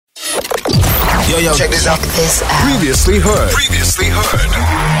Yo, check this out. Previously heard.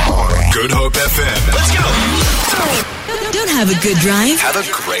 Good Hope FM. Let's go. Don't have a good drive. Have a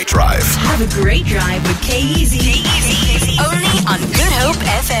great drive. Have a great drive with K-Easy. Only on Good Hope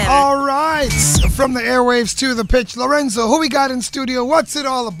FM. All right, from the airwaves to the pitch. Lorenzo, who we got in studio? What's it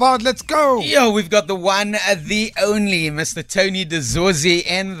all about? Let's go. Yo, we've got the one, the only, Mr. Tony Zorzi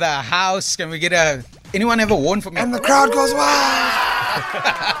in the house. Can we get anyone have a warn for me? And the crowd goes, wow.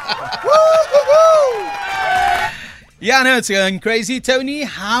 Yeah, no, it's going crazy. Tony,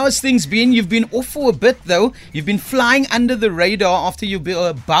 how's things been? You've been off for a bit, though. You've been flying under the radar after you've been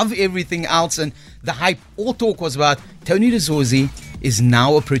above everything else. And the hype, all talk was about Tony Zorzi is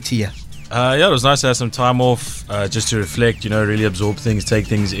now a Protea. Yeah, it was nice to have some time off just to reflect, really absorb things, take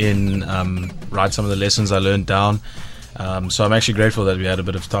things in, write some of the lessons I learned down. So I'm actually grateful that we had a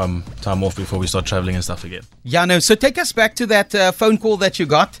bit of time off before we start traveling and stuff again. Yeah, no, so take us back to that phone call that you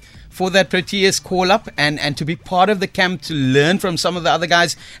got for that Proteas call-up and to be part of the camp, to learn from some of the other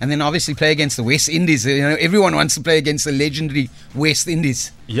guys, and then obviously play against the West Indies. Everyone wants to play against the legendary West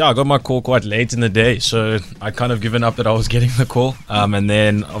Indies. Yeah, I got my call quite late in the day, so I kind of given up that I was getting the call. And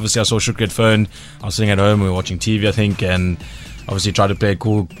then obviously I saw Shook get phone. I was sitting at home, we were watching TV, I think, and obviously tried to play it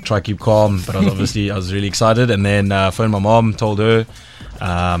cool, try to keep calm, but I was really excited. And then phoned my mom, told her.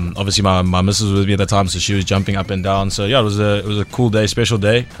 Obviously my missus was with me at the time, so she was jumping up and down. So yeah, it was a cool day, special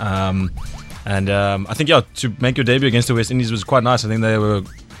day. And I think to make your debut against the West Indies was quite nice. I think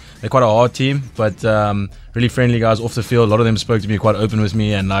they're quite a hard team, but really friendly guys off the field. A lot of them spoke to me, quite open with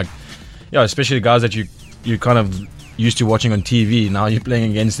me, and especially the guys that you kind of used to watching on TV. Now you're playing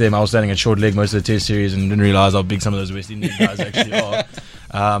against them. I was standing at short leg most of the Test series and didn't realize how big some of those West Indian guys actually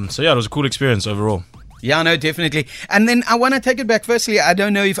are. So yeah, it was a cool experience overall. Yeah, no, definitely. And then I want to take it back. Firstly, I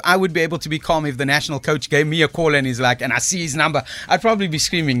don't know if I would be able to be calm if the national coach gave me a call and he's like, and I see his number, I'd probably be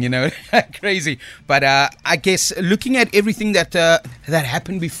screaming, crazy. But I guess looking at everything that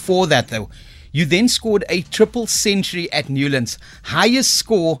happened before that, though, you then scored a triple century at Newlands. Highest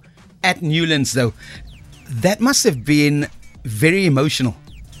score at Newlands, though. That must have been very emotional.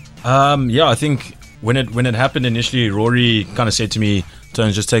 Yeah, I think when it happened initially, Rory kind of said to me,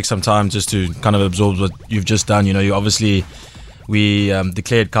 "Turns, just take some time just to kind of absorb what you've just done. You obviously we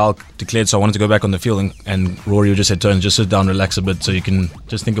declared, so I wanted to go back on the field, and Rory just said, "Turns, just sit down, relax a bit, so you can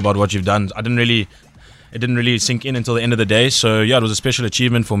just think about what you've done." It didn't really sink in until the end of the day. So yeah, it was a special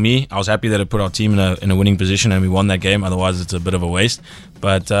achievement for me. I was happy that it put our team in a winning position and we won that game. Otherwise, it's a bit of a waste.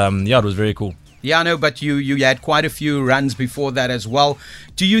 But yeah, it was very cool. Yeah, no, but you had quite a few runs before that as well.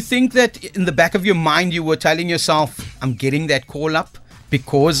 Do you think that in the back of your mind you were telling yourself, I'm getting that call up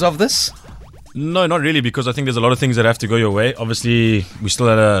because of this? No, not really, because I think there's a lot of things that have to go your way. Obviously, we still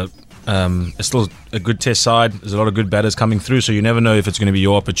had still a good Test side. There's a lot of good batters coming through, so you never know if it's going to be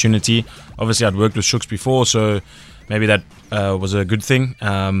your opportunity. Obviously, I'd worked with Shooks before, so maybe that was a good thing.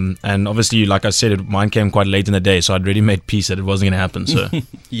 And obviously, like I said, mine came quite late in the day, so I'd already made peace that it wasn't going to happen. So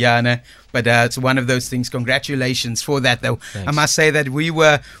yeah, no, but it's one of those things. Congratulations for that, though. Thanks. I must say that we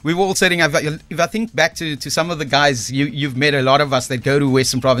were all sitting. If I think back to some of the guys you've met, a lot of us that go to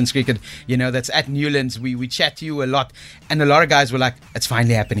Western Province Cricket, that's at Newlands. We chat to you a lot, and a lot of guys were like, "It's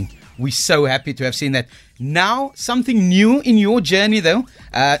finally happening." We're so happy to have seen that. Now, something new in your journey, though.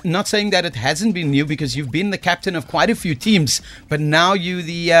 Not saying that it hasn't been new, because you've been the captain of quite a few teams, but now you're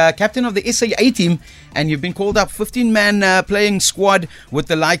the captain of the SAA team, and you've been called up 15-man playing squad with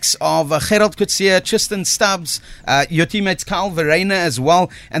the likes of Gerald Coetzee, Tristan Stubbs, your teammates Carl Verreynne as well,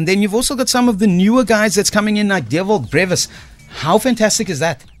 and then you've also got some of the newer guys that's coming in, like Dewald Brevis. How fantastic is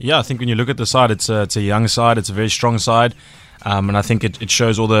that? Yeah, I think when you look at the side, it's a young side, it's a very strong side. And I think it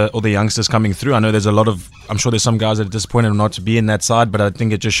shows all the youngsters coming through. I know I'm sure there's some guys that are disappointed not to be in that side, but I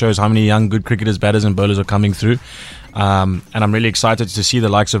think it just shows how many young, good cricketers, batters and bowlers are coming through. And I'm really excited to see the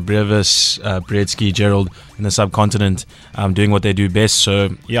likes of Brevis, Brzezinski, Gerald in the subcontinent doing what they do best. So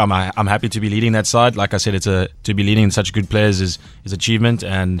yeah, I'm happy to be leading that side. Like I said, to be leading such good players is achievement,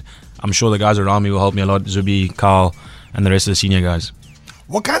 and I'm sure the guys around me will help me a lot. Zubi, Carl, and the rest of the senior guys.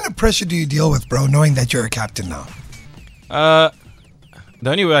 What kind of pressure do you deal with, bro, knowing that you're a captain now? The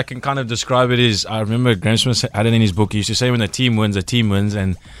only way I can kind of describe it is, I remember Graham Smith had it in his book. He used to say, when the team wins,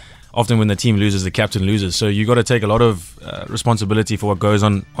 and often when the team loses, the captain loses. So you got to take a lot of responsibility for what goes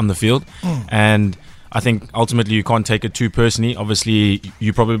on the field. And I think ultimately you can't take it too personally. Obviously,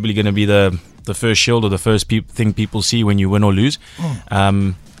 you're probably going to be the first shield or the first thing people see when you win or lose.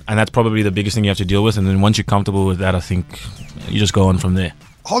 And that's probably the biggest thing you have to deal with. And then once you're comfortable with that, I think you just go on from there.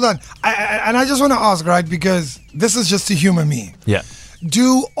 Hold on. I just want to ask, right, because this is just to humor me. Yeah.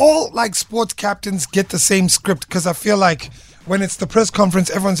 Do all sports captains get the same script? Because I feel like when it's the press conference,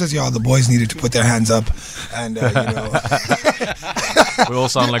 everyone says, "Yeah, the boys needed to put their hands up," and We all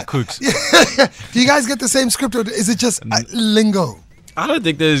sound like kooks. Do you guys get the same script, or is it just lingo? I don't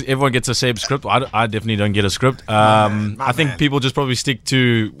think everyone gets the same script. I definitely don't get a script. I think people just probably stick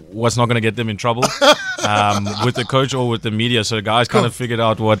to what's not going to get them in trouble with the coach or with the media. So guys kind of figured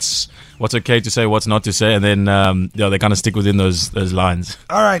out what's okay to say, what's not to say, and then they kind of stick within those lines.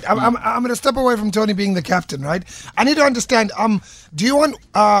 All right, I'm going to step away from Tony being the captain, right? I need to understand. Do you want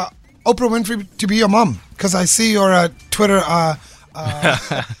Oprah Winfrey to be your mom? Because I see your Twitter.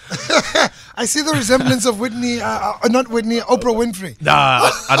 I see the resemblance of Oprah Winfrey. Nah,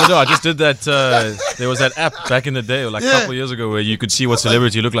 I don't know. I just did that. There was that app back in the day, like a couple of years ago, where you could see what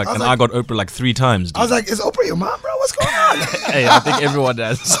celebrity looked like, and I got Oprah like 3 times. Dude. I was like, "Is Oprah your mom, bro? What's going on?" Hey, I think everyone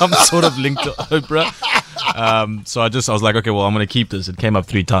has some sort of link to Oprah. So I was like, okay, well, I'm going to keep this. It came up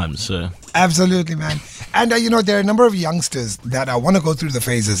 3 times. So. Absolutely, man. And there are a number of youngsters that want to go through the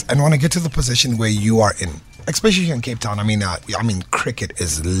phases and want to get to the position where you are in. Especially here in Cape Town. I mean, cricket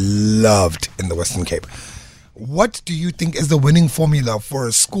is loved in the Western Cape. What do you think is the winning formula for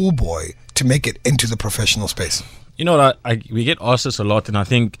a schoolboy to make it into the professional space? You know what? We get asked this a lot, and I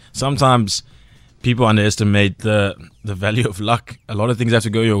think sometimes people underestimate the value of luck. A lot of things have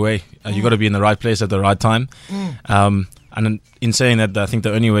to go your way. You got to be in the right place at the right time. And in saying that, I think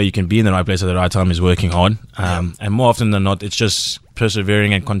the only way you can be in the right place at the right time is working hard. And more often than not, it's just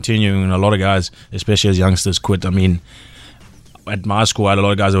persevering and continuing. And a lot of guys, especially as youngsters, quit. I mean, at my school, I had a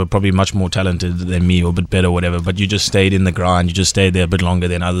lot of guys that were probably much more talented than me or a bit better or whatever. But you just stayed in the grind. You just stayed there a bit longer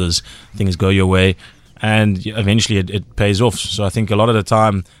than others. Things go your way. And eventually it pays off. So I think a lot of the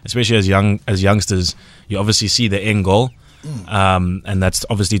time, especially as youngsters, you obviously see the end goal. And that's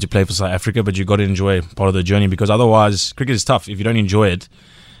obviously to play for South Africa, but you've got to enjoy part of the journey, because otherwise cricket is tough. If you don't enjoy it,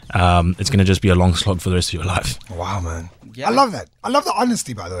 it's going to just be a long slog for the rest of your life. Wow, man. Yeah. I love that. I love the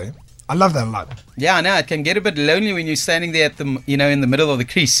honesty, by the way. I love that a lot. Yeah, I know. It can get a bit lonely when you're standing there at the, in the middle of the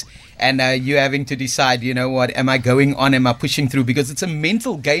crease, and you're having to decide, what, am I going on? Am I pushing through? Because it's a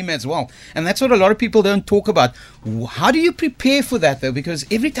mental game as well. And that's what a lot of people don't talk about. How do you prepare for that, though? Because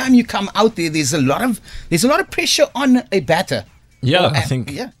every time you come out there, there's a lot of pressure on a batter. Yeah, I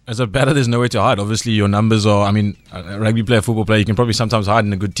think as a batter, there's nowhere to hide. Obviously, your numbers are, a rugby player, football player, you can probably sometimes hide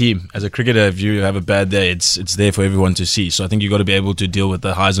in a good team. As a cricketer, if you have a bad day, it's there for everyone to see. So I think you've got to be able to deal with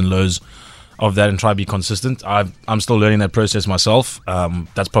the highs and lows of that and try to be consistent. I'm still learning that process myself.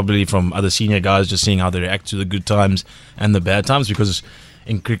 That's probably from other senior guys, just seeing how they react to the good times and the bad times, because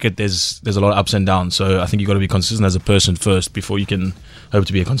in cricket, there's a lot of ups and downs. So I think you've got to be consistent as a person first before you can hope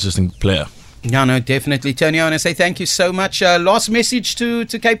to be a consistent player. Yeah, no, definitely. Tony, I want to say thank you so much. Last message to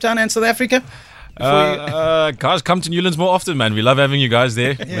Cape Town and South Africa? Guys, come to Newlands more often, man. We love having you guys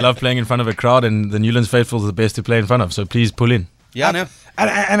there. We love playing in front of a crowd, and the Newlands faithful is the best to play in front of. So please pull in. Yeah, I know.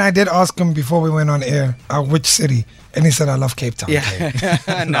 And I did ask him before we went on air, which city, and he said, "I love Cape Town."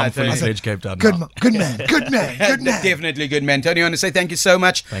 Yeah, No, I'm fully fledged Cape Town. Good man. Definitely good man. Tony, I want to say thank you so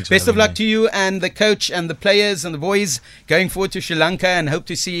much. Thanks. Best of luck to you and the coach and the players and the boys going forward to Sri Lanka, and hope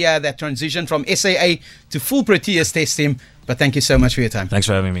to see that transition from SAA to full Proteas test team. But thank you so much for your time. Thanks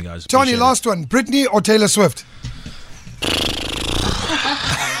for having me, guys. Tony, Appreciate last one: Britney or Taylor Swift?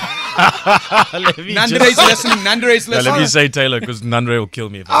 Nandare's listening. Nandare's Yeah, listening. let me say Taylor, because Nandre will kill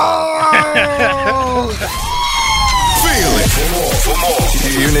me. If Feel it. For more,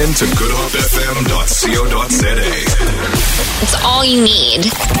 tune in to goodhopefm.co.za. It's all you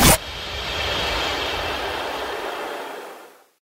need.